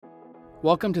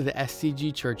Welcome to the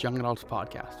SCG Church Young Adults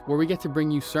Podcast, where we get to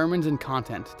bring you sermons and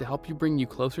content to help you bring you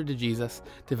closer to Jesus,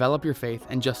 develop your faith,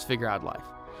 and just figure out life.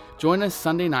 Join us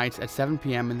Sunday nights at 7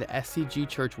 p.m. in the SCG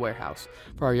Church Warehouse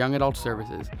for our young adult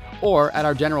services, or at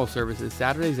our general services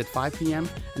Saturdays at 5 p.m.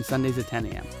 and Sundays at 10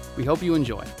 a.m. We hope you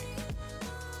enjoy.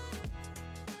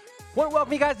 Want to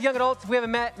welcome you guys to Young Adults. If we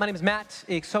haven't met, my name is Matt.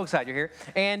 So excited you're here.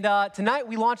 And tonight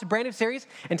we launched a brand new series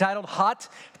entitled Hot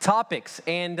Topics.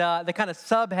 And the kind of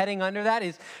subheading under that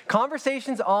is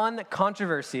Conversations on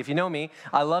Controversy. If you know me,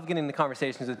 I love getting into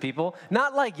conversations with people.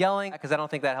 Not like yelling, because I don't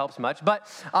think that helps much. But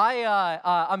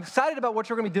I'm excited about what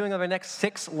we're going to be doing over the next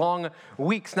 6 long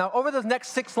weeks. Now, over those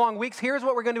next 6 long weeks, here's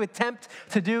what we're going to attempt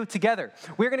to do together.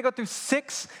 We're going to go through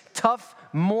 6 tough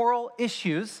moral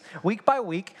issues week by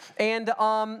week, and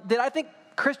that I think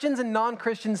Christians and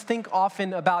non-Christians think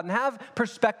often about and have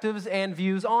perspectives and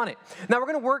views on it. Now, we're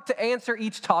going to work to answer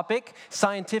each topic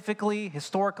scientifically,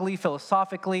 historically,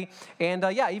 philosophically, and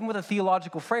even with a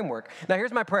theological framework. Now,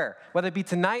 here's my prayer, whether it be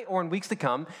tonight or in weeks to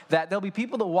come, that there'll be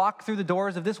people that walk through the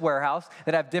doors of this warehouse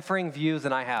that have differing views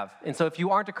than I have. And so if you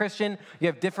aren't a Christian, you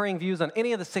have differing views on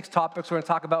any of the 6 topics we're going to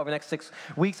talk about over the next 6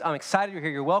 weeks, I'm excited you're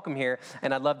here. You're welcome here,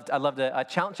 and I'd love to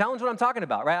challenge what I'm talking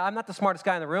about, right? I'm not the smartest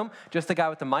guy in the room, just the guy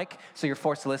with the mic, so you're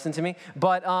forced to listen to me.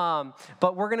 But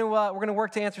we're gonna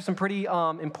work to answer some pretty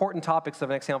important topics over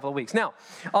the next handful of weeks. Now,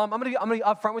 I'm gonna be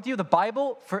upfront with you. The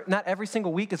Bible, for not every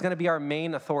single week, is gonna be our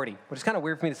main authority, which is kind of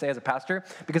weird for me to say as a pastor,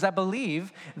 because I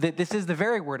believe that this is the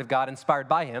very Word of God, inspired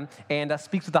by Him, and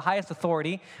speaks with the highest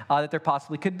authority that there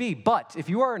possibly could be. But if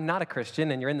you are not a Christian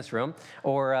and you're in this room,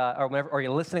 or you're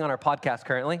listening on our podcast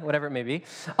currently, whatever it may be,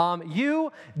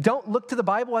 you don't look to the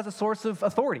Bible as a source of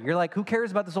authority. You're like, who cares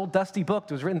about this old dusty book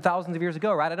that was written thousands of years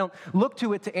ago, right? I don't look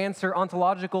to it to answer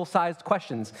ontological-sized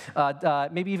questions,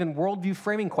 maybe even worldview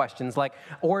framing questions like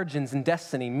origins and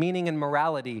destiny, meaning and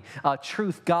morality,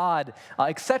 truth, God,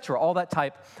 etc., all that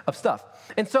type of stuff.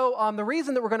 And so the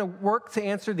reason that we're going to work to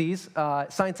answer these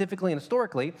scientifically and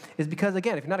historically is because,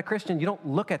 again, if you're not a Christian, you don't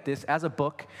look at this as a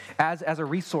book, as a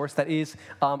resource that is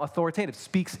authoritative,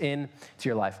 speaks into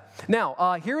your life.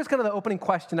 Now, here's kind of the opening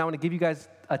question I want to give you guys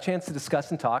a chance to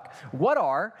discuss and talk. What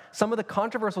are some of the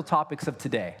controversial topics of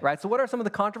today, right? So what are some of the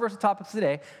controversial topics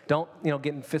today? Don't,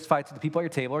 get in fist fights with the people at your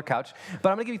table or couch, but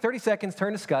I'm going to give you 30 seconds,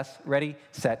 turn, discuss, ready,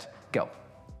 set, go.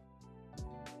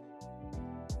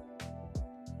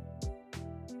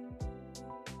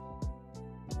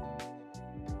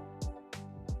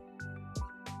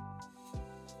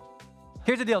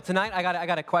 Here's the deal. Tonight, I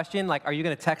got a question. Like, are you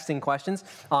going to text in questions?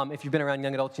 If you've been around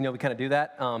young adults, you know we kind of do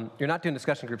that. You're not doing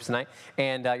discussion groups tonight,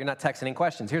 and you're not texting in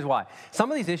questions. Here's why.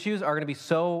 Some of these issues are going to be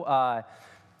so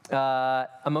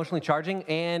emotionally charging,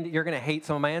 and you're going to hate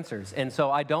some of my answers. And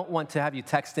so I don't want to have you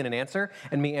text in an answer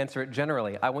and me answer it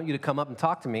generally. I want you to come up and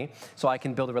talk to me so I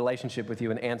can build a relationship with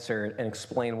you and answer and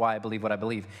explain why I believe what I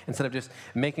believe, instead of just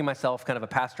making myself kind of a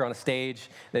pastor on a stage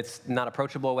that's not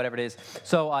approachable, whatever it is.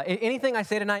 So anything I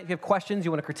say tonight, if you have questions,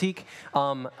 you want to critique,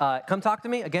 come talk to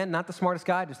me. Again, not the smartest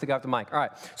guy, just the guy with the mic. All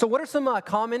right. So what are some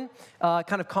common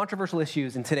kind of controversial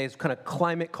issues in today's kind of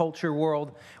climate culture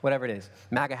world, whatever it is,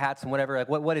 MAGA hats and whatever, like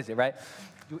what is it, right?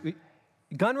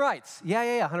 Gun rights.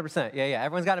 Yeah, 100%. Yeah.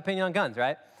 Everyone's got an opinion on guns,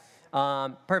 right?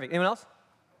 Perfect. Anyone else?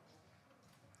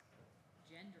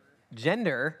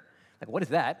 Gender. Like, what is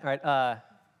that? All right.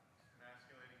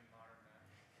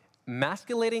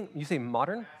 Masculating. You say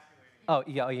modern? Oh,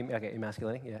 yeah. Okay,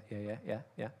 emasculating. Yeah.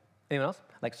 Anyone else?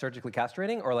 Like surgically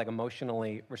castrating or like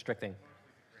emotionally restricting?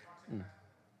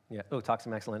 Yeah. Oh,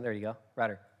 toxic masculine. There you go.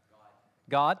 Ryder.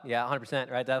 God. Yeah, 100%.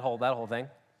 Right. That whole thing.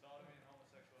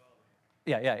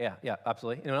 Yeah,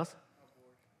 absolutely. Anyone else?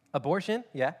 Abortion,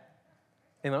 yeah.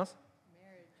 Anyone else?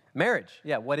 Marriage,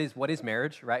 yeah. What is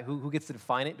marriage, right? Who gets to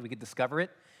define it? Do we get to discover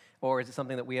it? Or is it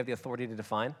something that we have the authority to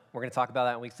define? We're going to talk about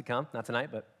that in weeks to come. Not tonight,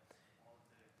 but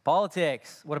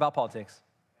politics. What about politics?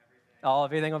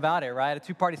 Everything about it, right? A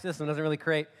 2-party system doesn't really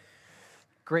create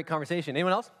great conversation.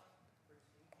 Anyone else?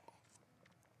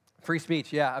 Free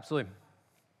speech, yeah, absolutely.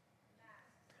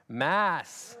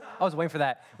 Mass. I was waiting for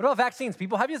that. What about vaccines,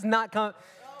 people? Have you just not come?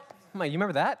 You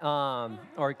remember that?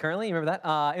 Or currently, you remember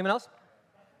that? Anyone else?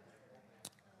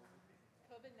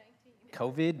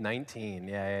 COVID-19.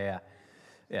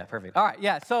 Yeah, perfect. All right,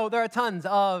 yeah, so there are tons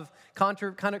of kind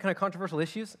of controversial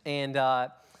issues, and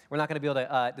we're not going to be able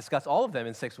to discuss all of them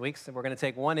in 6 weeks. We're going to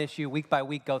take one issue week by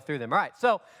week, go through them. All right,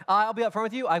 so I'll be up front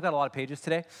with you. I've got a lot of pages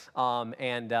today,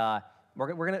 and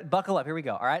we're going to buckle up. Here we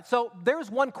go, all right? So there's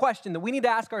one question that we need to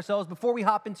ask ourselves before we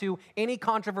hop into any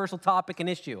controversial topic and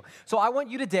issue. So I want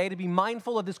you today to be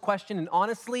mindful of this question and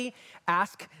honestly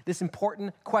ask this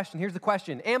important question. Here's the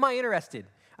question. Am I interested?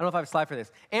 I don't know if I have a slide for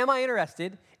this. Am I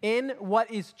interested in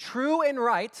what is true and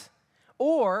right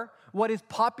or what is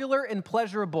popular and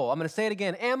pleasurable? I'm going to say it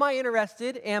again. Am I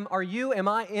interested? Am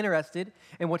I interested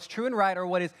in what's true and right or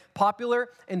what is popular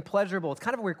and pleasurable? It's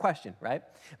kind of a weird question, right?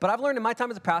 But I've learned in my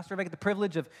time as a pastor, if I get the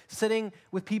privilege of sitting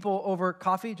with people over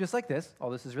coffee just like this.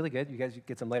 Oh, this is really good. You guys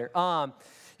get some later.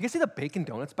 You guys see the bacon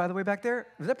donuts, by the way, back there?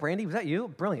 Was that Brandy? Was that you?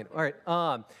 Brilliant. All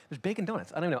right. There's bacon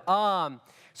donuts. I don't know.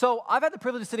 So I've had the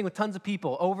privilege of sitting with tons of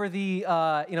people over the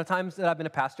times that I've been a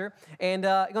pastor, and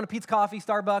going to Pete's Coffee,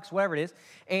 Starbucks, whatever it is.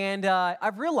 And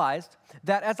I've realized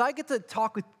that as I get to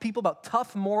talk with people about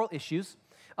tough moral issues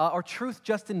or truth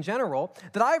just in general,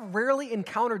 that I've rarely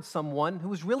encountered someone who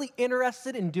was really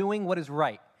interested in doing what is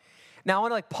right. Now I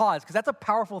want to pause because that's a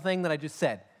powerful thing that I just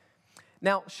said.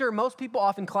 Now, sure, most people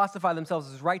often classify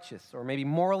themselves as righteous or maybe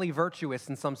morally virtuous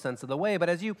in some sense of the way, but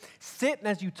as you sit and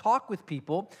as you talk with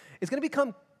people, it's going to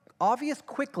become obvious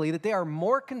quickly that they are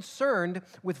more concerned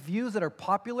with views that are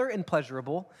popular and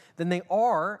pleasurable than they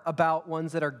are about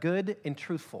ones that are good and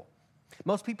truthful.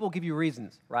 Most people will give you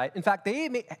reasons, right? In fact, they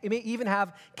may even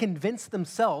have convinced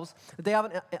themselves that they have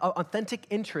an authentic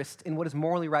interest in what is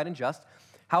morally right and just.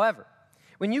 However,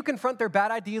 when you confront their bad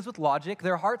ideas with logic,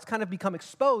 their hearts kind of become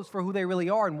exposed for who they really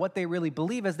are and what they really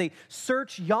believe as they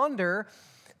search yonder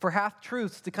for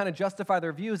half-truths to kind of justify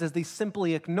their views as they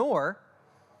simply ignore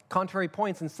contrary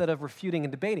points instead of refuting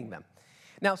and debating them.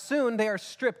 Now, soon they are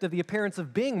stripped of the appearance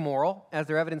of being moral as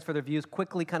their evidence for their views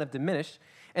quickly kind of diminish,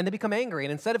 and they become angry.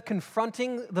 And instead of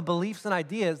confronting the beliefs and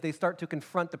ideas, they start to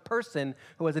confront the person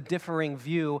who has a differing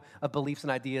view of beliefs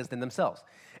and ideas than themselves.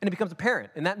 And it becomes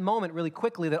apparent in that moment really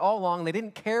quickly that all along they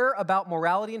didn't care about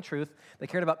morality and truth. They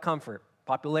cared about comfort,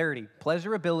 popularity,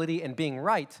 pleasurability, and being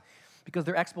right because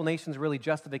their explanations were really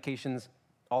justifications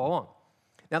all along.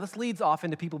 Now, this leads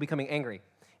often to people becoming angry.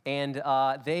 And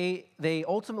they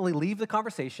ultimately leave the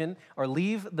conversation or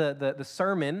leave the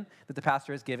sermon that the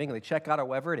pastor is giving, and they check out or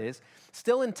whatever it is,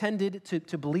 still intended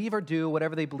to believe or do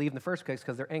whatever they believe in the first place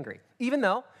because they're angry. Even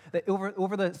though that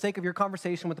over the sake of your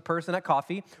conversation with the person at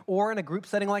coffee or in a group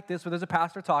setting like this where there's a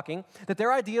pastor talking, that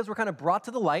their ideas were kind of brought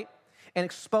to the light and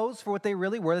exposed for what they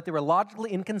really were, that they were logically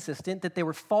inconsistent, that they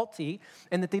were faulty,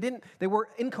 and that they were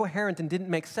incoherent and didn't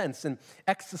make sense and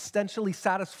existentially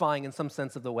satisfying in some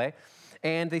sense of the way.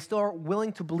 And they still are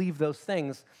willing to believe those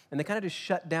things, and they kind of just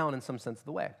shut down in some sense of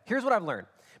the way. Here's what I've learned.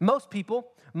 Most people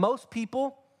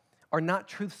are not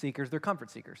truth seekers, they're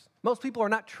comfort seekers. Most people are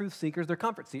not truth seekers, they're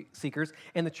comfort seekers,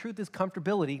 and the truth is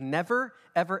comfortability never,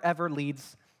 ever, ever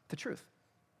leads to truth.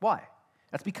 Why?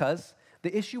 That's because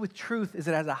the issue with truth is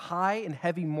it has a high and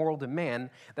heavy moral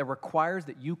demand that requires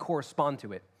that you correspond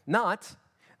to it, not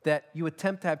that you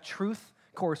attempt to have truth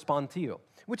correspond to you,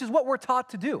 which is what we're taught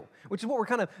to do, which is what we're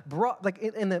kind of brought, like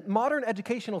in the modern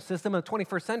educational system of the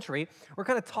 21st century, we're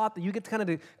kind of taught that you get to kind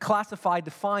of classify,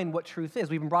 define what truth is.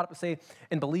 We've been brought up to say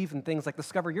and believe in things like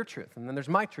discover your truth, and then there's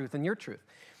my truth and your truth.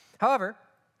 However,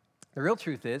 the real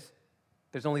truth is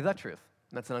there's only the truth,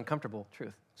 and that's an uncomfortable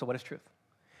truth. So what is truth?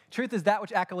 Truth is that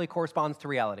which accurately corresponds to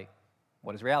reality.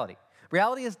 What is reality?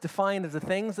 Reality is defined as the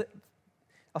things that,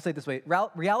 I'll say it this way,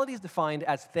 reality is defined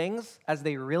as things as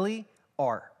they really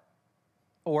are.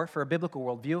 Or, for a biblical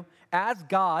worldview, as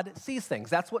God sees things.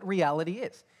 That's what reality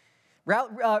is.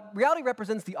 Reality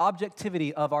represents the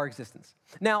objectivity of our existence.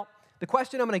 Now, the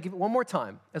question I'm going to give it one more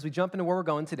time as we jump into where we're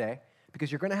going today,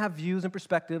 because you're going to have views and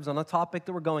perspectives on the topic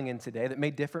that we're going in today that may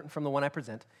differ from the one I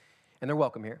present, and they're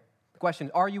welcome here. The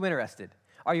question, are you interested?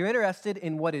 Are you interested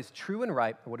in what is true and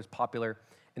right or what is popular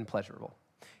and pleasurable?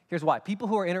 Here's why. People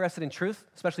who are interested in truth,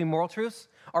 especially moral truths,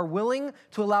 are willing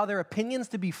to allow their opinions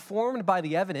to be formed by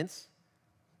the evidence,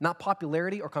 not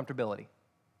popularity or comfortability.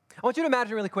 I want you to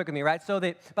imagine really quick with me, right? So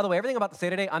that, by the way, everything I'm about to say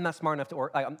today, I'm not smart enough to,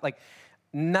 or I'm like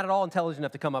not at all intelligent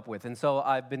enough to come up with. And so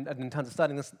I've been tons of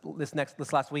studying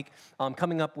this last week,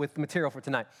 coming up with material for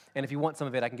tonight. And if you want some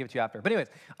of it, I can give it to you after. But anyways,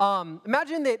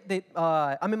 imagine that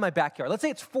I'm in my backyard. Let's say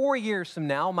it's 4 years from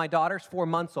now. My daughter's 4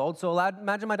 months old. So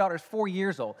imagine my daughter's 4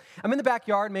 years old. I'm in the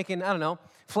backyard making, I don't know,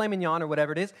 filet mignon or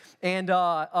whatever it is. And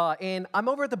I'm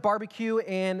over at the barbecue,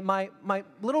 and my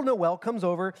little Noelle comes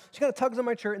over. She kind of tugs on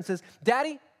my shirt and says,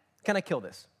 "Daddy, can I kill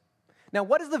this?" Now,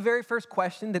 what is the very first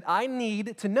question that I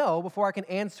need to know before I can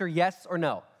answer yes or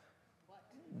no?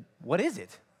 What is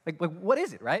it? Like, what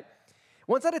is it, right?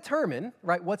 Once I determine,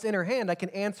 right, what's in her hand, I can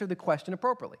answer the question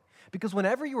appropriately. Because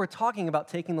whenever you are talking about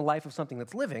taking the life of something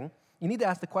that's living, you need to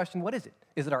ask the question, what is it?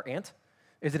 Is it our ant?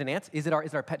 Is it an ant? Is it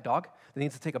our pet dog that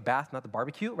needs to take a bath, not the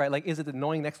barbecue, right? Like, is it the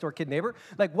annoying next-door kid neighbor?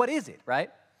 Like, what is it, right?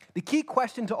 The key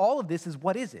question to all of this is,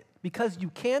 what is it? Because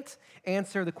you can't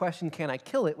answer the question, can I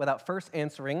kill it, without first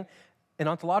answering an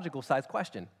ontological size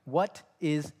question. What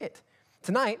is it?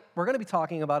 Tonight, we're going to be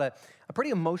talking about a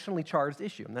pretty emotionally charged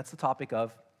issue, and that's the topic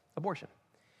of abortion,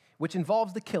 which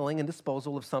involves the killing and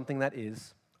disposal of something that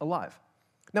is alive.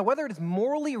 Now, whether it is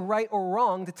morally right or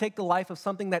wrong to take the life of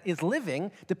something that is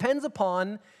living depends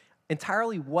upon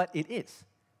entirely what it is.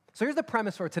 So here's the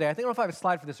premise for today. I don't know if I have a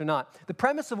slide for this or not. The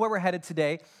premise of where we're headed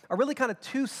today are really kind of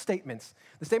two statements.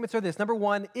 The statements are this. Number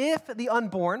one, if the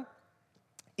unborn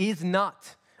is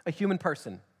not a human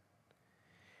person,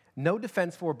 no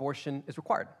defense for abortion is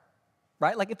required.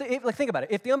 Right? Like think about it.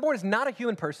 If the unborn is not a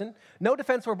human person, no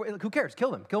defense for abortion, who cares?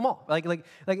 Kill them all. Like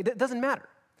it doesn't matter.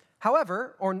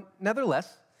 However, or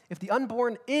nevertheless, if the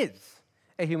unborn is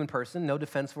a human person, no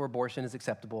defense for abortion is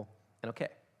acceptable and okay.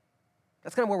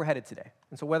 That's kind of where we're headed today.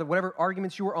 And so whatever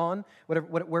arguments you are on,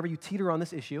 wherever you teeter on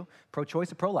this issue,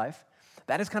 pro-choice or pro-life,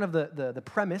 that is kind of the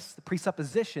premise, the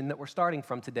presupposition that we're starting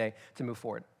from today to move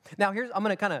forward. Now, I'm going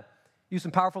to kind of use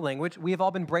some powerful language. We have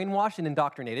all been brainwashed and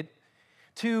indoctrinated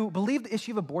to believe the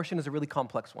issue of abortion is a really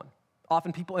complex one.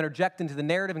 Often people interject into the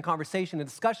narrative and conversation and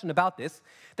discussion about this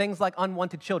things like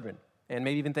unwanted children, and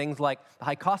maybe even things like the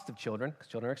high cost of children, because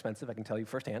children are expensive, I can tell you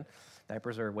firsthand.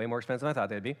 Diapers are way more expensive than I thought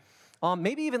they'd be.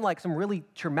 Maybe even like some really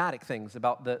traumatic things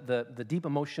about the deep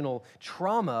emotional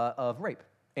trauma of rape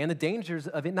and the dangers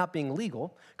of it not being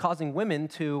legal, causing women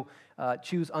to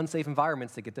choose unsafe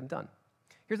environments to get them done.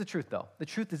 Here's the truth, though. The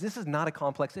truth is this is not a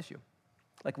complex issue.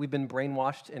 Like we've been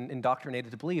brainwashed and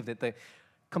indoctrinated to believe that the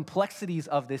complexities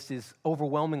of this is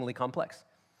overwhelmingly complex.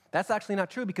 That's actually not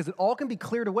true because it all can be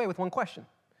cleared away with one question.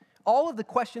 All of the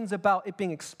questions about it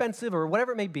being expensive or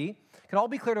whatever it may be can all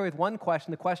be cleared away with one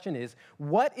question. The question is,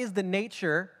 what is the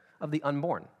nature of the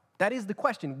unborn? That is the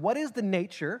question. What is the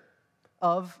nature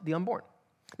of the unborn?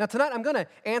 Now, tonight I'm going to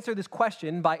answer this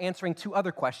question by answering two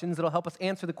other questions that will help us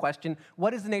answer the question,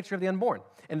 what is the nature of the unborn?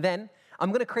 And then I'm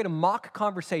going to create a mock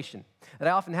conversation that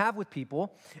I often have with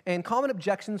people and common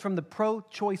objections from the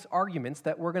pro-choice arguments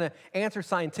that we're going to answer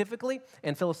scientifically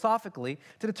and philosophically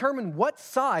to determine what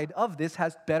side of this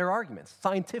has better arguments,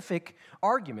 scientific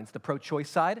arguments, the pro-choice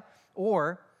side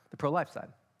or the pro-life side.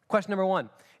 Question number one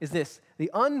is this: the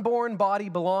unborn body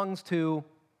belongs to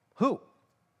who?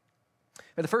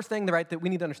 The first thing, right, that we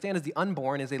need to understand is the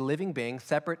unborn is a living being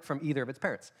separate from either of its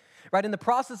parents. Right? In the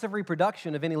process of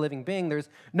reproduction of any living being, there's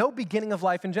no beginning of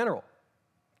life in general.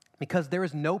 Because there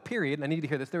is no period, and I need you to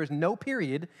hear this, there is no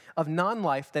period of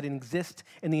non-life that exists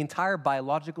in the entire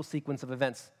biological sequence of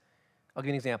events. I'll give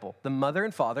you an example. The mother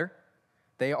and father,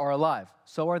 they are alive.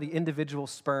 So are the individual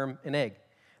sperm and egg.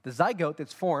 The zygote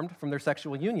that's formed from their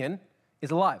sexual union is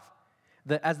alive.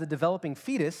 As the developing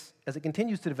fetus, as it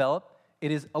continues to develop,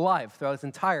 it is alive throughout its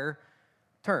entire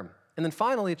term. And then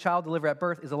finally, a child delivered at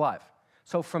birth is alive.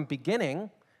 So from beginning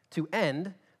to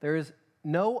end, there is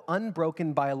no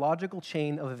unbroken biological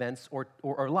chain of events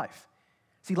or life.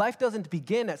 See, life doesn't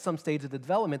begin at some stage of the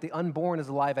development. The unborn is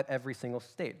alive at every single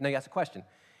stage. Now you ask a question,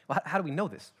 well, how do we know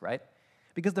this, right?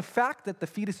 Because the fact that the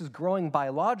fetus is growing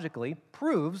biologically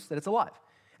proves that it's alive.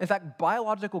 In fact,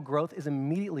 biological growth is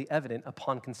immediately evident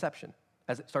upon conception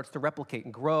as it starts to replicate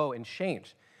and grow and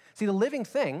change. See, the living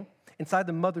thing inside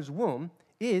the mother's womb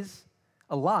is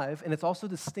alive, and it's also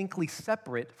distinctly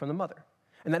separate from the mother.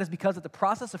 And that is because at the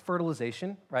process of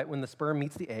fertilization, right, when the sperm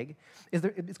meets the egg,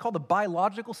 it's called the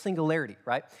biological singularity,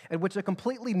 right, at which a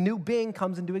completely new being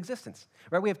comes into existence.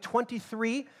 Right? We have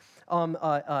 23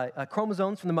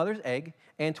 chromosomes from the mother's egg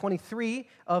and 23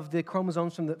 of the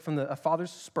chromosomes from the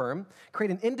father's sperm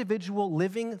create an individual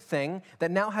living thing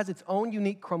that now has its own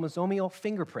unique chromosomal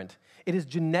fingerprint. It is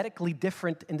genetically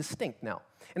different and distinct now.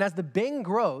 And as the being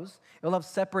grows, it will have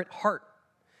separate heart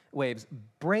waves,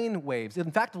 brain waves.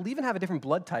 In fact, it will even have a different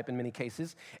blood type in many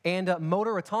cases and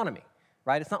motor autonomy.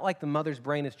 Right? It's not like the mother's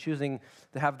brain is choosing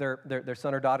to have their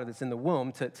son or daughter that's in the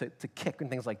womb to kick and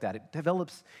things like that. It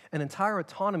develops an entire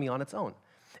autonomy on its own.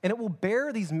 And it will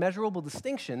bear these measurable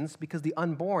distinctions because the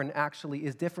unborn actually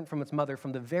is different from its mother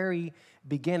from the very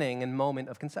beginning and moment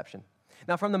of conception.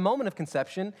 Now, from the moment of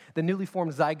conception, the newly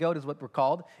formed zygote is what we're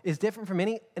called, is different from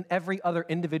any and every other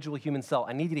individual human cell.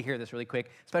 I need you to hear this really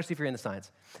quick, especially if you're in the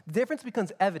science. The difference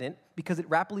becomes evident because it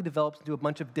rapidly develops into a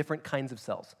bunch of different kinds of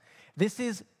cells. This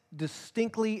is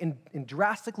distinctly and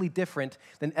drastically different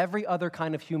than every other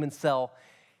kind of human cell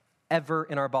ever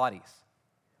in our bodies.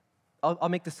 I'll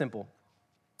make this simple.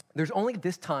 There's only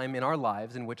this time in our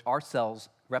lives in which our cells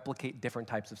replicate different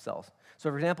types of cells. So,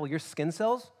 for example, your skin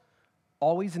cells,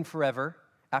 always and forever,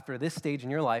 after this stage in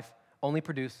your life, only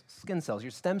produce skin cells.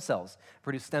 Your stem cells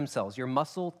produce stem cells. Your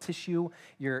muscle tissue,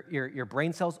 your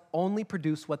brain cells only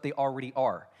produce what they already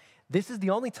are. This is the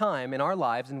only time in our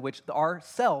lives in which our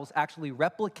cells actually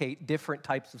replicate different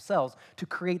types of cells to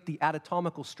create the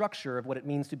anatomical structure of what it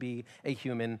means to be a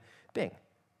human being.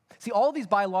 See, all of these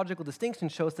biological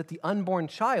distinctions show us that the unborn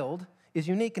child is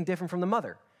unique and different from the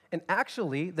mother, and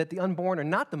actually that the unborn are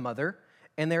not the mother,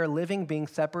 and they're a living being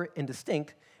separate and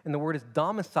distinct, and the word is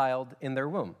domiciled in their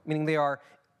womb, meaning they are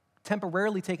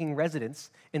temporarily taking residence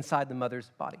inside the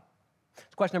mother's body.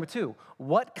 So question number 2,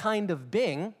 what kind of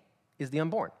being is the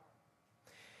unborn?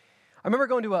 I remember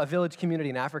going to a village community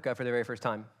in Africa for the very first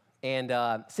time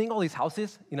and seeing all these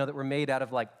houses, that were made out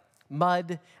of like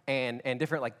mud and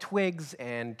different like twigs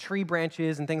and tree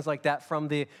branches and things like that from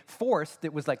the forest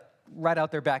that was like right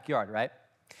out their backyard, right?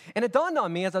 And it dawned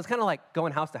on me as I was kind of like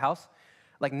going house to house,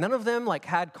 like none of them like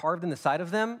had carved in the side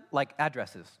of them like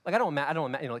addresses. Like I don't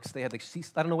imagine, like they had like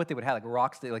I don't know what they would have, like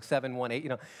rocks, like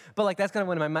 718, but like that's kind of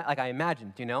what I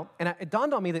imagined, And it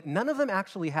dawned on me that none of them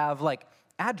actually have like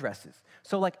addresses.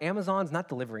 So like Amazon's not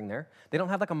delivering there. They don't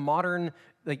have like a modern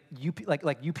like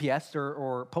UPS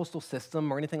or postal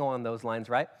system or anything along those lines,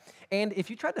 right? And if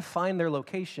you tried to find their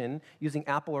location using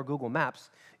Apple or Google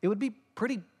Maps, it would be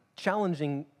pretty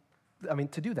challenging.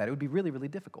 To do that, it would be really, really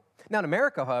difficult. Now, in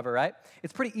America, however, right,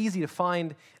 it's pretty easy to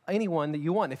find anyone that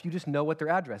you want if you just know what their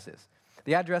address is.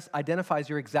 The address identifies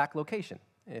your exact location.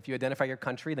 And if you identify your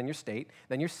country, then your state,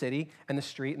 then your city, and the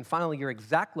street, and finally your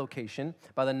exact location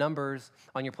by the numbers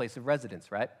on your place of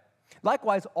residence, right?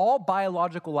 Likewise, all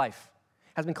biological life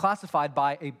has been classified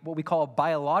by what we call a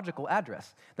biological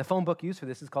address. The phone book used for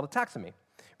this is called a taxonomy.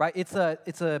 Right? It's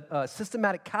a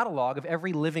systematic catalog of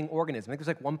every living organism. I think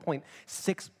there's like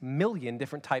 1.6 million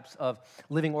different types of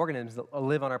living organisms that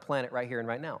live on our planet right here and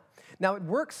right now. Now, it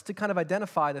works to kind of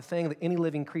identify the thing that any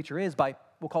living creature is by what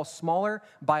we'll call smaller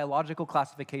biological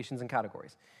classifications and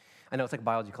categories. I know it's like a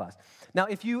biology class. Now,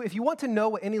 if you want to know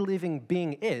what any living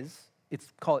being is,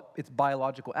 it's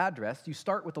biological address. You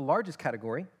start with the largest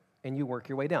category, and you work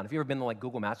your way down. If you've ever been to like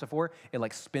Google Maps before, it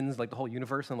like spins like the whole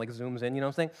universe and like zooms in. You know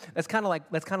what I'm saying? That's kind of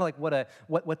like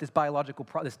what this biological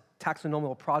this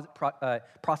taxonomical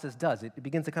process does. It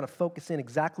begins to kind of focus in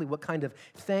exactly what kind of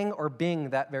thing or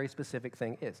being that very specific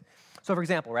thing is. So, for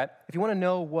example, right, if you want to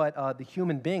know what the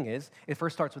human being is, it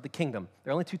first starts with the kingdom.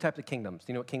 There are only 2 types of kingdoms.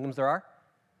 Do you know what kingdoms there are?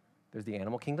 There's the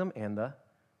animal kingdom and the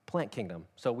plant kingdom.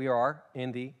 So we are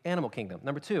in the animal kingdom.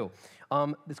 Number 2,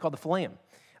 it's called the phylum.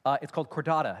 It's called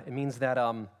chordata. It means that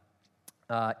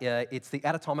it's the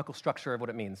anatomical structure of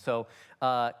what it means. So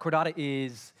chordata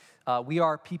is, we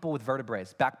are people with vertebrae,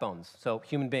 backbones, so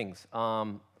human beings,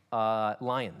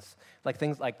 lions, like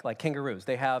things like kangaroos.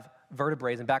 They have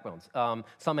vertebrae and backbones.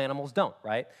 Some animals don't,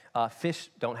 right? Fish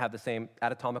don't have the same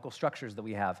anatomical structures that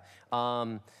we have.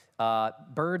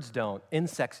 Birds don't,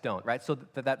 insects don't, right? So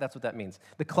that's what that means.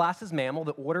 The class is mammal,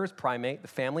 the order is primate, the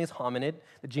family is hominid,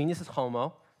 the genus is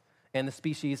homo, and the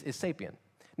species is sapien.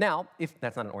 Now,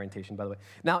 that's not an orientation, by the way.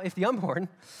 Now, if the unborn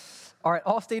are at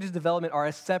all stages of development are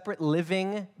a separate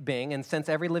living being, and since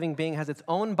every living being has its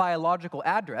own biological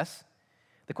address,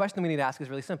 the question we need to ask is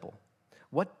really simple.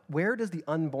 Where does the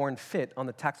unborn fit on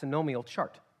the taxonomical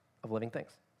chart of living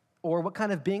things? Or what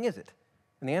kind of being is it?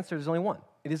 And the answer is only one.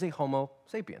 It is a Homo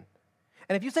sapien.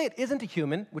 And if you say it isn't a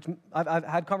human, which I've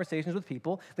had conversations with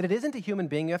people, that it isn't a human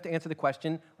being, you have to answer the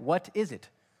question, what is it?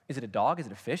 Is it a dog? Is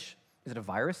it a fish? Is it a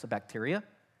virus, a bacteria?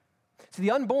 So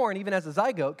the unborn, even as a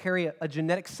zygote, carry a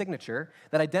genetic signature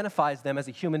that identifies them as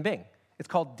a human being. It's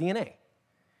called DNA.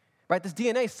 Right? This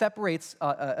DNA separates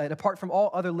it apart from all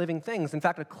other living things. In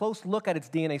fact, a close look at its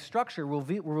DNA structure will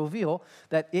reveal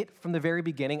that it, from the very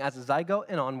beginning, as a zygote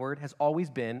and onward, has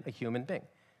always been a human being.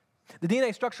 The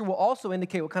DNA structure will also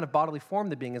indicate what kind of bodily form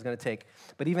the being is going to take.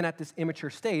 But even at this immature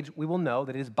stage, we will know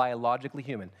that it is biologically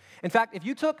human. In fact, if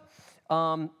you took,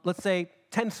 let's say,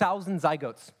 10,000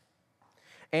 zygotes,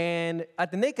 and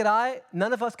at the naked eye,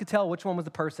 none of us could tell which one was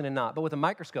the person and not. But with a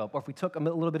microscope, or if we took a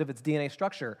little bit of its DNA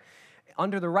structure,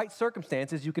 under the right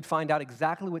circumstances, you could find out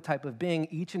exactly what type of being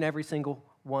each and every single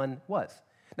one was.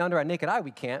 Now, under our naked eye,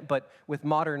 we can't, but with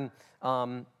modern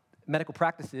medical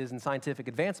practices and scientific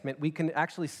advancement, we can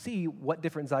actually see what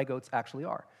different zygotes actually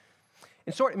are.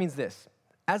 In short, it means this.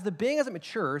 As the being, as it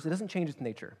matures, it doesn't change its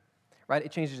nature, right?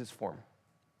 It changes its form.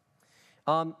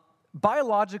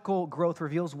 Biological growth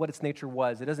reveals what its nature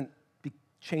was. It doesn't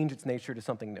change its nature to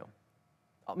something new.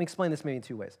 Let me explain this maybe in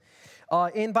 2 ways.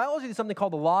 In biology, there's something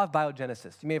called the law of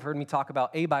biogenesis. You may have heard me talk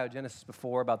about abiogenesis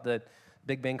before, about the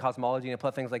Big Bang cosmology and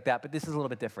things like that, but this is a little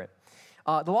bit different.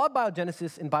 The law of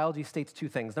biogenesis in biology states 2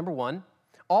 things. Number 1,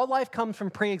 all life comes from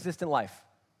pre-existent life.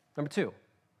 Number 2,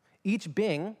 each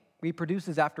being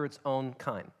reproduces after its own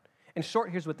kind. In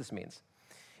short, here's what this means.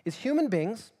 Human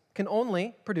beings can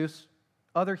only produce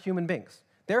other human beings.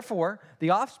 Therefore, the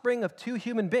offspring of two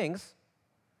human beings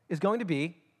is going to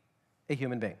be a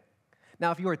human being.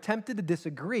 Now, if you are tempted to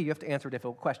disagree, you have to answer a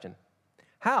difficult question.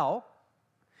 How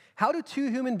do two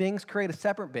human beings create a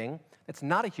separate being that's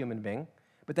not a human being,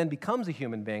 but then becomes a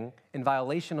human being in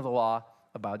violation of the law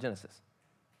of biogenesis?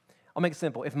 I'll make it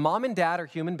simple. If mom and dad are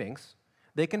human beings,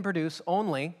 they can produce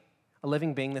only a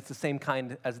living being that's the same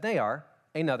kind as they are,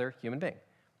 another human being.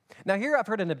 Now, here I've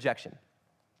heard an objection.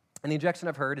 And the objection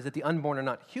I've heard is that the unborn are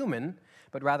not human,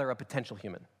 but rather a potential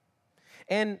human.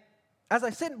 And as I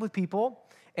sit with people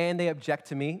and they object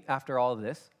to me after all of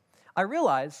this, I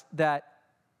realize that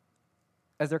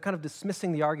as they're kind of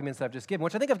dismissing the arguments that I've just given,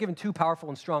 which I think I've given two powerful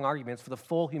and strong arguments for the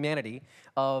full humanity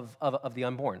of the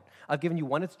unborn. I've given you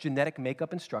one, its genetic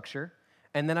makeup and structure,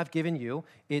 and then I've given you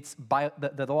its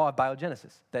the law of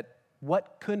biogenesis, that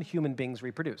what could human beings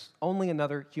reproduce? Only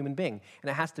another human being. And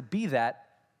it has to be that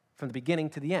from the beginning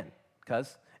to the end,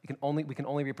 because we can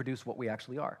only reproduce what we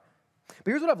actually are. But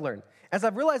here's what I've learned. As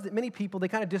I've realized that many people, they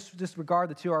kind of disregard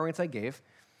the two arguments I gave,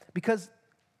 because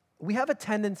we have a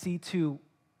tendency to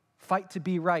fight to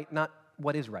be right, not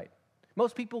what is right.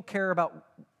 Most people care about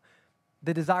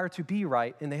the desire to be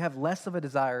right, and they have less of a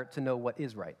desire to know what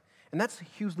is right. And that's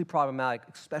hugely problematic,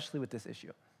 especially with this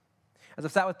issue. As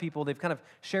I've sat with people, they've kind of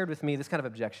shared with me this kind of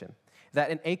objection, that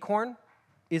an acorn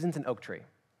isn't an oak tree.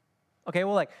 Okay,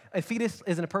 well, like a fetus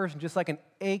isn't a person, just like an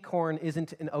acorn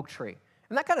isn't an oak tree.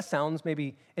 And that kind of sounds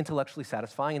maybe intellectually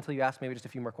satisfying until you ask maybe just a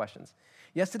few more questions.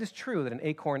 Yes, it is true that an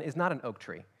acorn is not an oak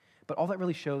tree, but all that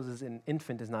really shows is an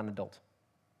infant is not an adult.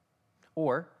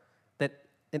 Or that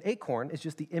an acorn is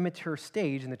just the immature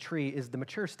stage and the tree is the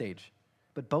mature stage.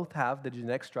 But both have the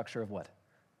genetic structure of what?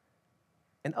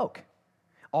 An oak.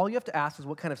 All you have to ask is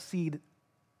what kind of seed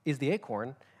is the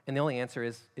acorn, and the only answer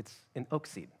is it's an oak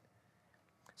seed.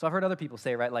 So I've heard other people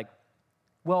say, right, like,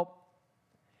 well,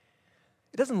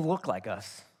 it doesn't look like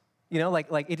us. You know, like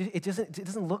it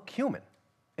doesn't look human.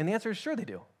 And the answer is sure they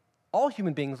do. All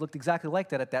human beings looked exactly like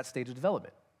that at that stage of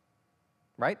development,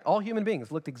 right? All human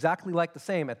beings looked exactly like the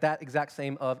same at that exact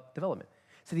same of development.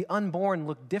 So the unborn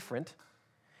look different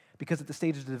because at the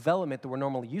stage of development that we're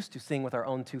normally used to seeing with our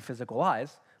own two physical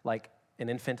eyes, like an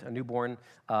infant, a newborn,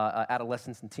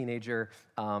 adolescent and teenager,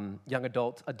 young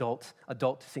adult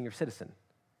to senior citizen.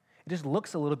 It just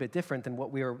looks a little bit different than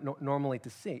what we are normally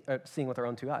seeing with our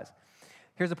own two eyes.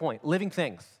 Here's the point. Living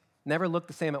things never look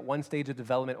the same at one stage of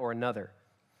development or another.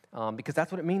 Because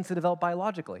that's what it means to develop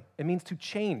biologically. It means to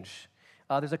change.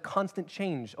 There's a constant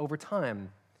change over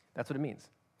time. That's what it means.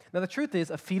 Now, the truth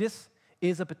is, a fetus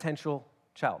is a potential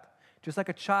child. Just like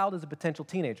a child is a potential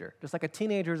teenager. Just like a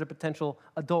teenager is a potential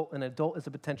adult, an adult is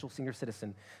a potential senior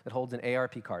citizen that holds an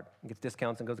ARP card and gets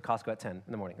discounts and goes to Costco at 10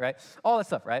 in the morning, right? All that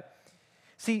stuff, right?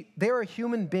 See, they're a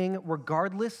human being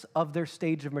regardless of their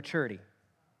stage of maturity,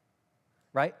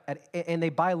 right? And they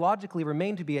biologically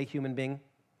remain to be a human being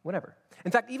whatever. In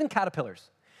fact, even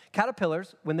caterpillars.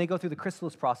 Caterpillars, when they go through the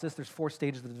chrysalis process, there's 4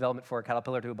 stages of development for a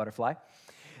caterpillar to a butterfly.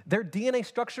 Their DNA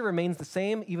structure remains the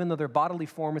same, even though their bodily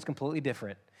form is completely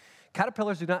different.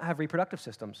 Caterpillars do not have reproductive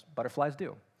systems. Butterflies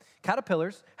do.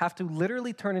 Caterpillars have to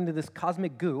literally turn into this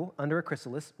cosmic goo under a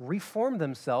chrysalis, reform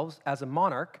themselves as a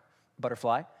monarch,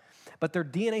 butterfly, but their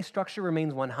DNA structure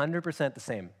remains 100% the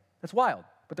same. That's wild,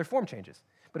 but their form changes.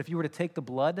 But if you were to take the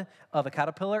blood of a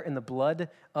caterpillar and the blood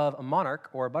of a monarch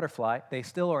or a butterfly, they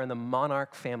still are in the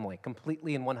monarch family,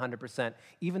 completely and 100%,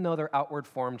 even though their outward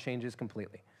form changes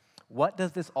completely. What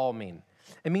does this all mean?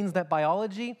 It means that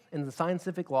biology and the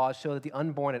scientific laws show that the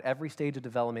unborn at every stage of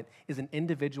development is an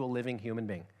individual living human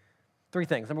being. 3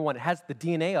 things. Number 1, it has the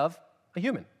DNA of a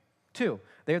human. 2,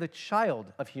 they are the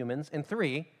child of humans. And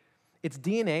 3, its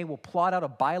DNA will plot out a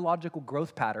biological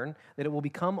growth pattern that it will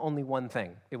become only one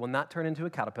thing. It will not turn into a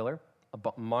caterpillar,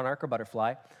 a monarch or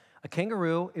butterfly, a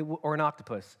kangaroo, or an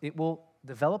octopus. It will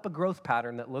develop a growth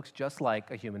pattern that looks just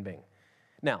like a human being.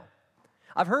 Now,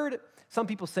 I've heard some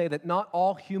people say that not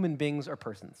all human beings are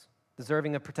persons,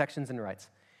 deserving of protections and rights.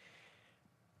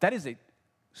 That is a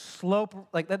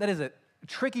that is a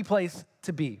tricky place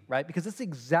to be, right? Because it's the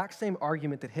exact same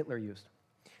argument that Hitler used.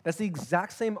 That's the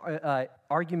exact same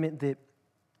argument that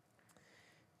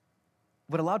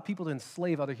what allowed people to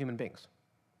enslave other human beings.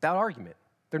 That argument.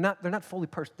 They're not fully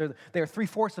they are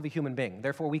 3/4 of a human being.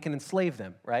 Therefore, we can enslave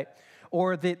them, right?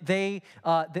 Or that they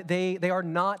are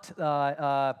not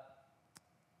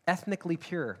ethnically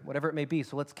pure, whatever it may be.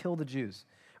 So let's kill the Jews.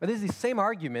 Or there's these same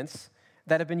arguments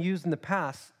that have been used in the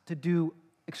past to do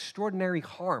extraordinary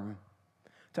harm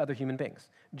to other human beings,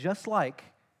 just like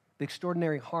the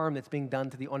extraordinary harm that's being done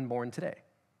to the unborn today.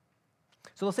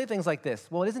 So they'll say things like this: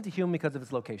 well, it isn't a human because of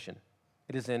its location.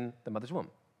 It is in the mother's womb.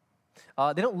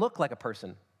 They don't look like a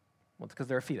person. Well, it's because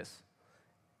they're a fetus.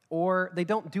 Or they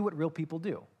don't do what real people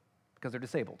do because they're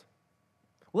disabled.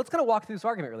 Well, let's kind of walk through this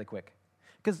argument really quick.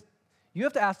 Because you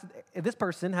have to ask, if this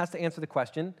person has to answer the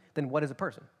question, then what is a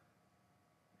person?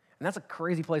 And that's a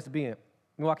crazy place to be in. Let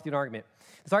me walk through an argument.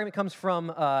 This argument comes from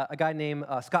a guy named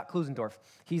Scott Klusendorf.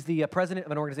 He's the president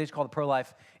of an organization called the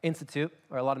Pro-Life Institute,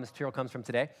 where a lot of material comes from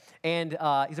today. And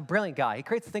he's a brilliant guy. He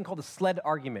creates a thing called the SLED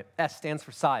argument. S stands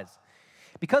for size.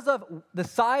 Because of the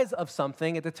size of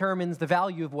something, it determines the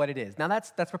value of what it is. Now,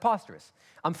 that's preposterous.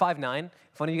 I'm 5'9".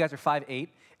 If one of you guys are 5'8",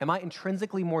 am I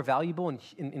intrinsically more valuable and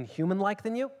human-like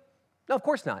than you? No, of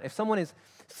course not. If someone is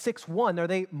 6'1", are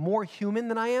they more human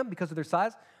than I am because of their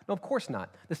size? No, of course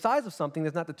not. The size of something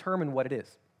does not determine what it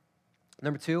is.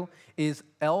 Number 2 is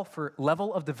L for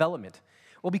level of development.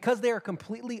 Well, because they are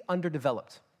completely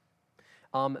underdeveloped,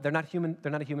 they're not human.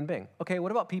 They're not a human being. Okay,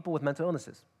 what about people with mental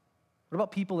illnesses? What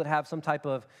about people that have some type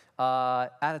of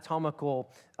anatomical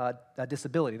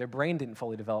disability? Their brain didn't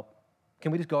fully develop.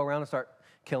 Can we just go around and start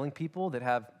killing people that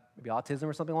have maybe autism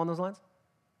or something along those lines?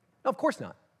 No, of course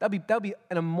not. That'd be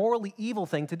an immorally evil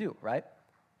thing to do, right?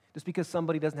 Just because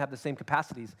somebody doesn't have the same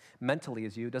capacities mentally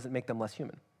as you doesn't make them less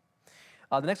human.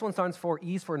 The next one stands for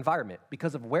E for environment.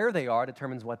 Because of where they are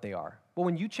determines what they are. Well,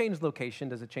 when you change location,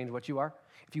 does it change what you are?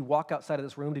 If you walk outside of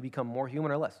this room to become more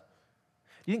human or less?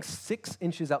 Do you think 6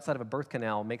 inches outside of a birth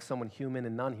canal makes someone human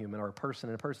and non-human, or a person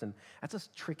and a person? That's a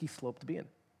tricky slope to be in,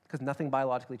 because nothing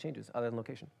biologically changes other than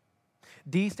location.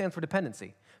 D stands for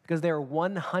dependency. Because they are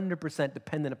 100%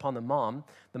 dependent upon the mom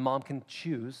can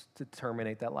choose to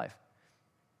terminate that life.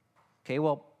 Okay,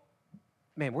 well,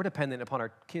 man, we're dependent upon our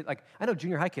kids. Like, I know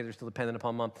junior high kids are still dependent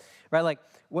upon mom, right? Like,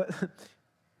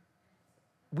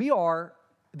 we are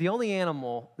the only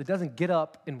animal that doesn't get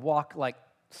up and walk like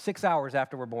 6 hours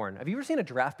after we're born. Have you ever seen a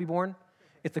giraffe be born?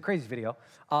 It's the craziest video.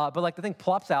 But like the thing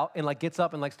plops out and like gets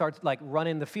up and like starts like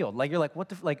running the field. Like you're like, what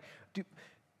the, like, dude,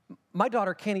 my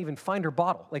daughter can't even find her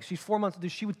bottle. Like she's 4 months old.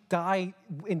 She would die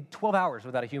in 12 hours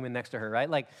without a human next to her, right?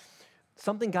 Like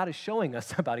something God is showing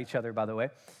us about each other, by the way.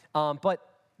 But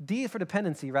D for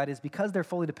dependency, right, is because they're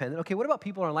fully dependent. Okay, what about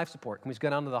people on life support? Can we just go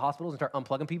down to the hospitals and start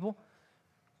unplugging people?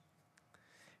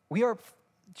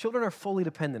 Children are fully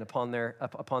dependent upon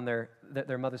their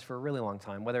mothers for a really long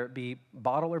time, whether it be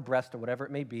bottle or breast or whatever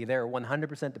it may be. They're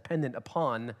 100% dependent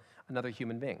upon another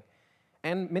human being.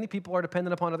 And many people are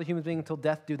dependent upon other human beings until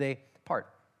death do they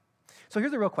part. So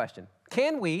here's the real question.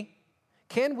 Can we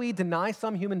deny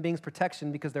some human beings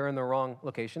protection because they're in the wrong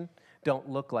location, don't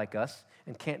look like us,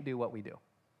 and can't do what we do?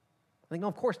 I think, no,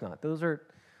 of course not. Those are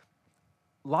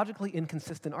logically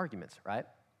inconsistent arguments, right?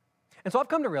 And so I've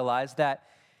come to realize that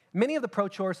many of the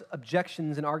pro-choice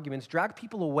objections and arguments drag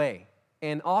people away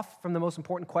and off from the most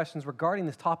important questions regarding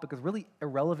this topic with really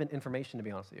irrelevant information, to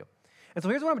be honest with you. And so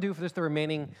here's what I'm going to do for just the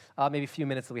remaining maybe few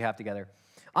minutes that we have together.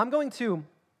 I'm going to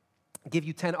give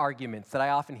you 10 arguments that I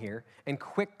often hear and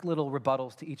quick little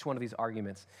rebuttals to each one of these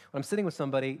arguments. When I'm sitting with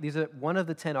somebody, these are one of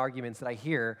the 10 arguments that I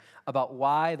hear about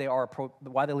why they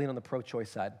lean on the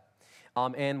pro-choice side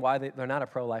and why they're not a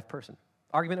pro-life person.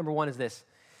 Argument number 1 is this.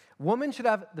 Women should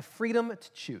have the freedom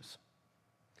to choose.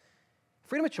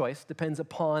 Freedom of choice depends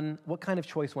upon what kind of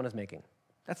choice one is making.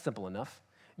 That's simple enough.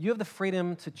 You have the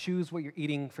freedom to choose what you're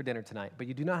eating for dinner tonight, but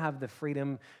you do not have the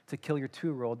freedom to kill your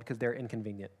 2-year-old because they're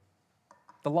inconvenient.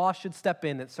 The law should step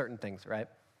in at certain things, right?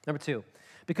 Number 2,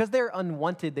 because they're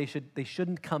unwanted, they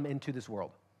shouldn't come into this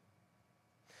world.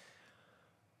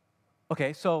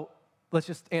 Okay, so let's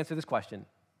just answer this question.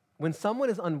 When someone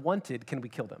is unwanted, can we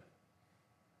kill them?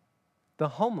 The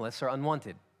homeless are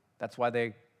unwanted. That's why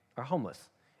they are homeless.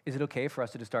 Is it okay for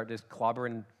us to just start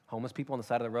clobbering homeless people on the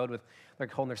side of the road with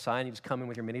like holding their sign? You just come in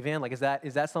with your minivan. Like, is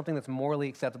that something that's morally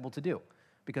acceptable to do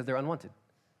because they're unwanted?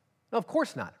 No, of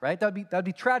course not. Right? That'd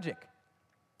be tragic.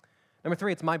 Number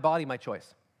 3, it's my body, my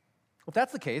choice. Well, if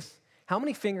that's the case, how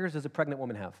many fingers does a pregnant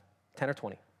woman have? 10 or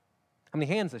 20? How many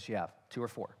hands does she have? 2 or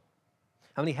 4?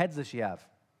 How many heads does she have?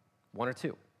 1 or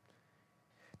 2?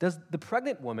 Does the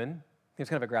pregnant woman, here's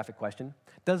kind of a graphic question,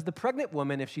 does the pregnant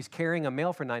woman, if she's carrying a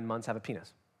male for 9 months, have a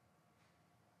penis?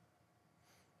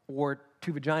 Or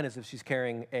 2 vaginas if she's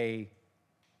carrying a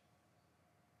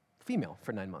female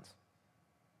for 9 months?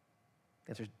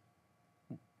 The answer is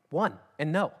 1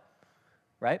 and no,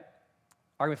 right?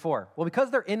 Argument 4, well, because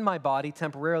they're in my body,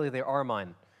 temporarily they are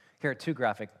mine. Here are 2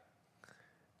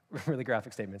 really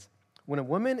graphic statements. When a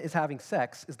woman is having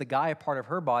sex, is the guy a part of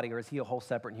her body or is he a whole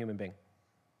separate human being?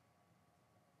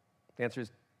 The answer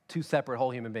is 2 separate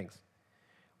whole human beings.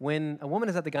 When a woman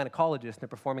is at the gynecologist and they're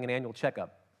performing an annual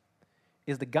checkup,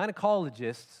 is the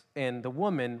gynecologist and the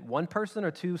woman one person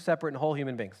or 2 separate and whole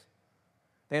human beings?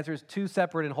 The answer is two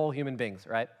separate and whole human beings,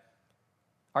 right?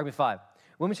 Argument 5.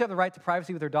 Women should have the right to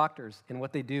privacy with their doctors and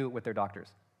what they do with their doctors.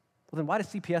 Well, then why does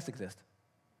CPS exist?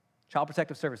 Child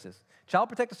Protective Services. Child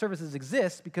Protective Services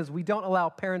exists because we don't allow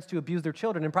parents to abuse their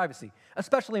children in privacy,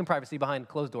 especially in privacy behind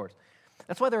closed doors.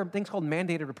 That's why there are things called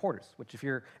mandated reporters, which if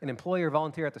you're an employee or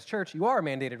volunteer at this church, you are a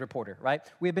mandated reporter, right?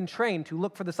 We have been trained to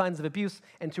look for the signs of abuse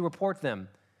and to report them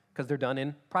because they're done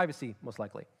in privacy, most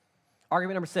likely.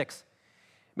 Argument number 6.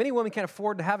 Many women can't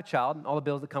afford to have a child and all the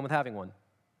bills that come with having one.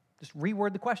 Just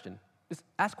reword the question. Just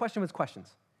ask question with questions.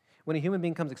 When a human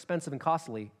being becomes expensive and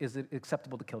costly, is it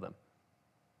acceptable to kill them?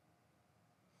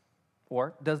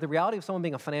 Or does the reality of someone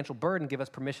being a financial burden give us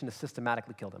permission to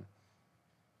systematically kill them?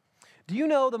 Do you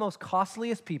know the most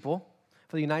costliest people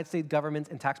for the United States government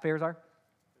and taxpayers are?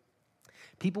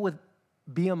 People with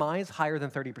BMIs higher than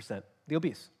 30%, the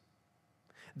obese.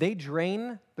 They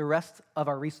drain the rest of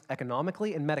our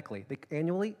economically and medically.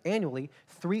 Annually,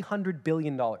 $300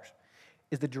 billion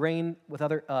is the drain with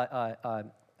other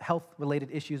health-related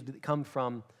issues that come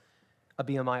from a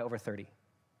BMI over 30.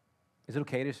 Is it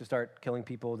okay to just start killing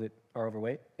people that are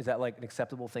overweight? Is that like an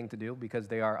acceptable thing to do because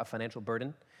they are a financial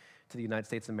burden to the United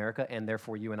States of America and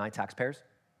therefore you and I taxpayers?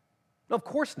 No, of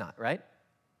course not, right?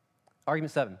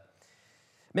 Argument 7.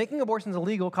 Making abortions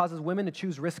illegal causes women to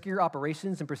choose riskier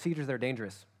operations and procedures that are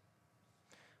dangerous.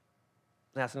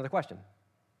 That's another question.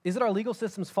 Is it our legal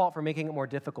system's fault for making it more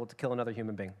difficult to kill another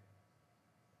human being?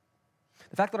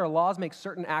 The fact that our laws make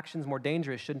certain actions more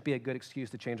dangerous shouldn't be a good excuse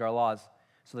to change our laws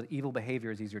so that evil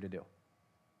behavior is easier to do,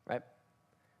 right?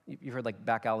 You've heard like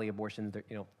back alley abortions,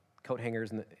 coat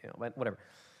hangers and whatever,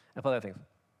 and other things.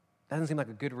 That doesn't seem like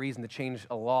a good reason to change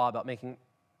a law about making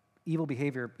evil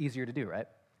behavior easier to do, right?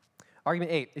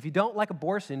 Argument 8, if you don't like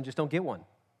abortion, just don't get one.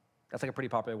 That's like a pretty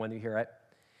popular one you hear, right?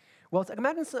 Well, it's like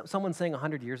imagine someone saying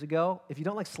 100 years ago, if you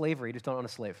don't like slavery, just don't own a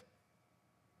slave.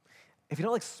 If you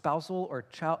don't like spousal or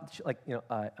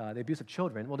the abuse of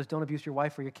children, well, just don't abuse your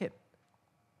wife or your kid.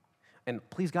 And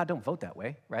please God, don't vote that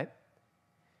way, right?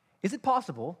 Is it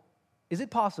possible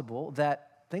that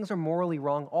things are morally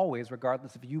wrong always,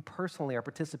 regardless if you personally are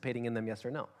participating in them, yes or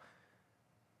no?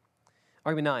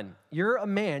 Argument 9, you're a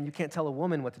man, you can't tell a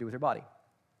woman what to do with her body.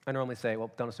 I normally say, well,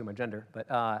 don't assume my gender, but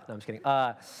no, I'm just kidding.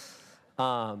 I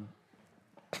don't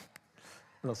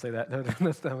say that.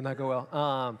 That would not go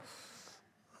well.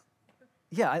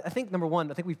 I think number one,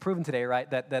 I think we've proven today, right,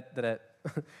 that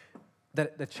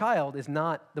the child is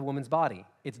not the woman's body.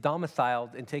 It's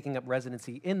domiciled and taking up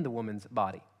residency in the woman's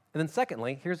body. And then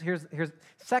secondly,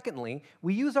 secondly,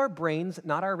 we use our brains,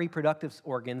 not our reproductive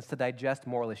organs, to digest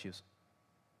moral issues.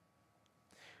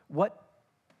 What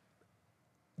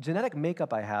genetic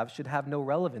makeup I have should have no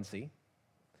relevancy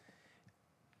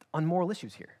on moral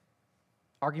issues here.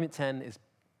 Argument 10 is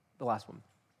the last one.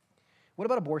 What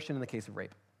about abortion in the case of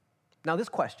rape? Now, this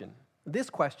question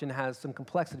has some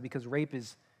complexity because rape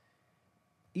is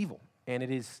evil, and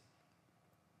it is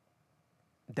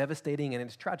devastating, and it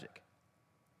is tragic.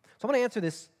 So I'm going to answer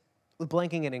this with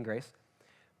blanking and in grace,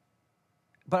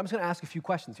 but I'm just going to ask a few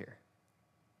questions here.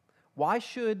 Why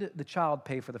should the child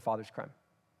pay for the father's crime?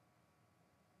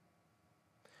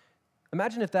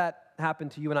 Imagine if that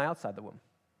happened to you and I outside the womb.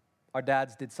 Our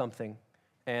dads did something,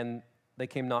 and they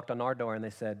knocked on our door, and they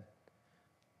said,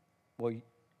 well,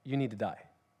 you need to die.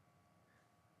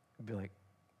 I'd be like,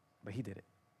 but he did it.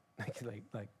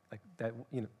 like that,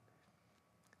 The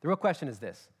real question is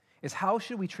this, is how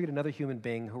should we treat another human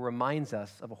being who reminds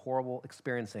us of a horrible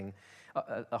experience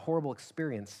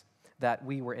that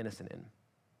we were innocent in?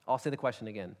 I'll say the question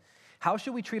again. How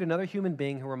should we treat another human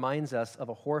being who reminds us of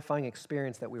a horrifying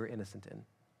experience that we were innocent in?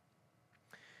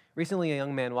 Recently, a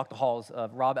young man walked the halls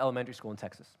of Robb Elementary School in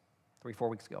Texas 3-4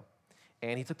 weeks ago,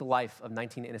 and he took the life of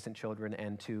 19 innocent children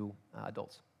and 2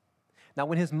 adults. Now,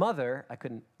 when his mother,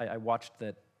 I watched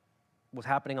that was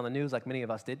happening on the news like many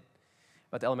of us did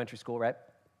about the elementary school, right?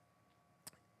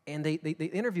 And they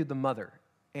interviewed the mother,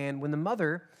 and when the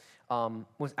mother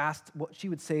was asked what she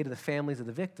would say to the families of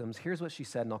the victims, here's what she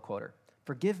said, and I'll quote her.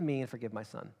 "Forgive me and forgive my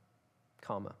son,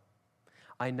 comma.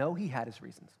 I know he had his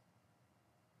reasons.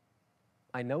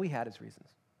 I know he had his reasons."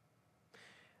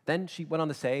 Then she went on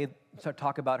to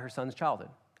talk about her son's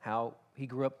childhood, how he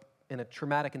grew up in a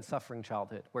traumatic and suffering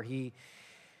childhood where he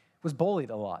was bullied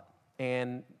a lot.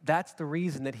 And that's the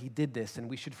reason that he did this, and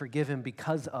we should forgive him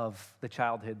because of the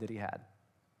childhood that he had.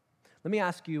 Let me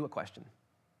ask you a question.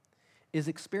 Is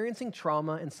experiencing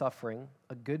trauma and suffering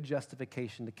a good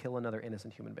justification to kill another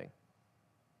innocent human being?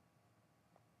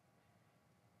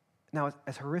 Now,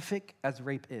 as horrific as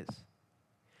rape is,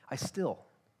 I still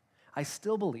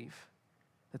believe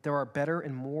that there are better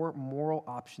and more moral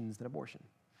options than abortion.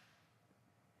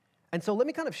 And so let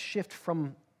me kind of shift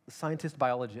from the scientist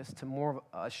biologist to more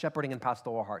of a shepherding and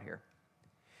pastoral heart here.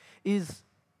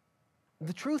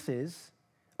 The truth is,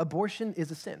 abortion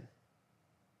is a sin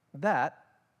that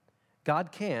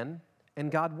God can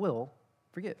and God will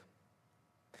forgive.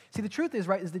 See, the truth is,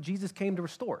 right, is that Jesus came to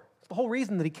restore. It's the whole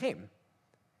reason that he came.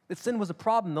 That sin was a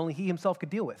problem that only he himself could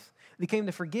deal with. That he came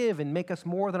to forgive and make us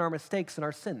more than our mistakes and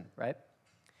our sin, right?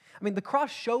 I mean, the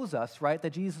cross shows us, right,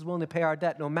 that Jesus is willing to pay our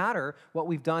debt no matter what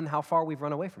we've done, how far we've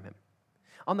run away from him.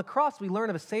 On the cross, we learn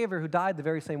of a Savior who died the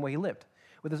very same way he lived,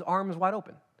 with his arms wide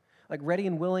open, like ready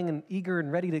and willing and eager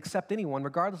and ready to accept anyone,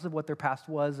 regardless of what their past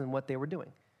was and what they were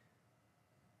doing.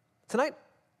 Tonight,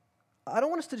 I don't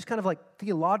want us to just kind of like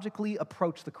theologically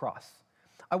approach the cross.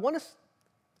 I want us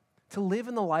to live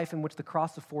in the life in which the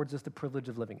cross affords us the privilege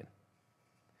of living in.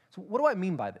 So what do I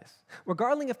mean by this?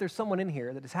 Regardless if there's someone in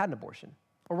here that has had an abortion,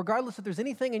 or regardless if there's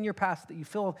anything in your past that you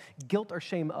feel guilt or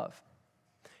shame of,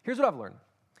 here's what I've learned.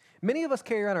 Many of us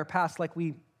carry around our past like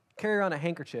we carry around a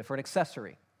handkerchief or an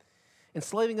accessory,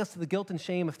 enslaving us to the guilt and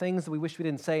shame of things that we wish we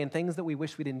didn't say and things that we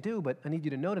wish we didn't do, but I need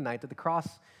you to know tonight that the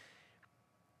cross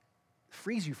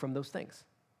frees you from those things.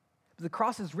 But the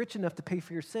cross is rich enough to pay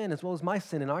for your sin as well as my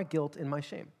sin and our guilt and my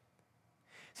shame.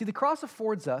 See, the cross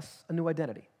affords us a new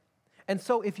identity. And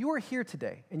so if you are here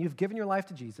today and you've given your life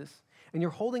to Jesus and you're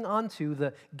holding on to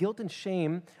the guilt and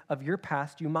shame of your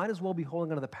past, you might as well be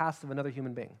holding on to the past of another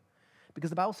human being. Because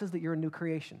the Bible says that you're a new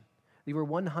creation, that you were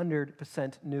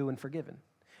 100% new and forgiven,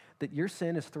 that your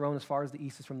sin is thrown as far as the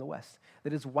east is from the west,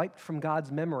 that is wiped from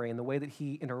God's memory in the way that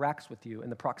he interacts with you and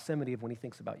the proximity of when he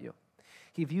thinks about you.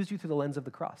 He views you through the lens of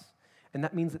the cross. And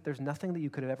that means that there's nothing that you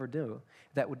could ever do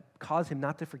that would cause him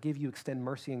not to forgive you, extend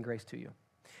mercy and grace to you.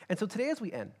 And so today as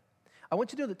we end, I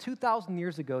want you to know that 2,000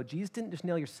 years ago, Jesus didn't just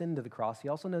nail your sin to the cross. He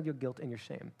also nailed your guilt and your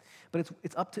shame. But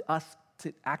it's up to us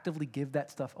to actively give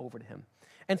that stuff over to him.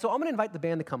 And so I'm going to invite the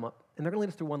band to come up, and they're going to lead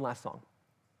us through one last song.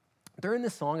 During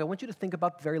this song, I want you to think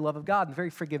about the very love of God and the very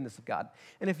forgiveness of God.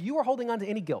 And if you are holding on to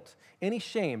any guilt, any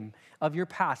shame of your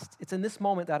past, it's in this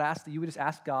moment that I ask that you would just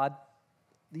ask God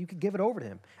that you could give it over to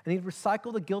him. And he'd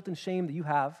recycle the guilt and shame that you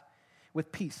have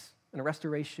with peace and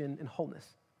restoration and wholeness.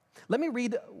 Let me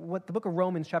read what the book of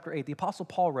Romans chapter 8, the Apostle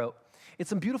Paul wrote. It's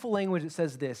some beautiful language that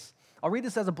says this. I'll read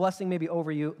this as a blessing maybe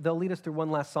over you. They'll lead us through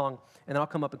one last song, and then I'll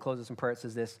come up and close this in prayer. It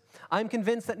says this. I'm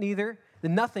convinced that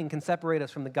nothing can separate us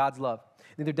from the God's love.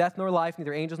 Neither death nor life,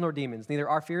 neither angels nor demons, neither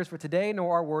our fears for today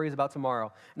nor our worries about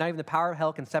tomorrow. Not even the power of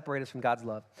hell can separate us from God's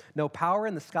love. No power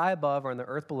in the sky above or in the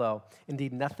earth below.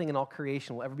 Indeed, nothing in all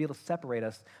creation will ever be able to separate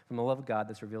us from the love of God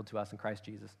that's revealed to us in Christ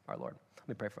Jesus, our Lord. Let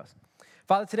me pray for us.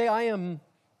 Father, today I'm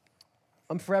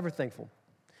forever thankful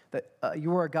that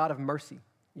you are a God of mercy.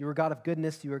 You are a God of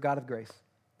goodness. You are a God of grace.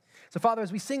 So, Father,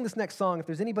 as we sing this next song, if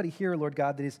there's anybody here, Lord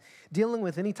God, that is dealing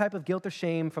with any type of guilt or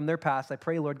shame from their past, I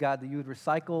pray, Lord God, that you would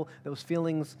recycle those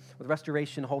feelings with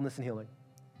restoration, wholeness, and healing.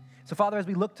 So, Father, as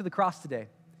we look to the cross today,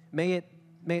 may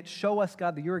it show us,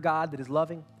 God, that you're a God that is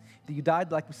loving, that you died,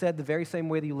 like we said, the very same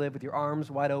way that you live, with your arms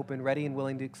wide open, ready and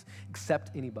willing to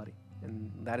accept anybody,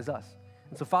 and that is us.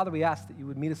 And so, Father, we ask that you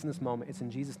would meet us in this moment. It's in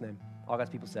Jesus' name. All God's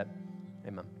people said,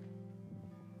 amen.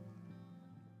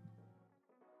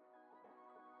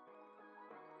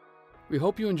 We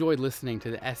hope you enjoyed listening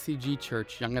to the SCG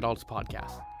Church Young Adults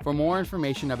podcast. For more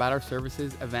information about our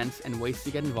services, events, and ways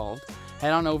to get involved,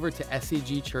 head on over to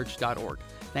scgchurch.org.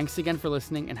 Thanks again for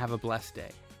listening and have a blessed day.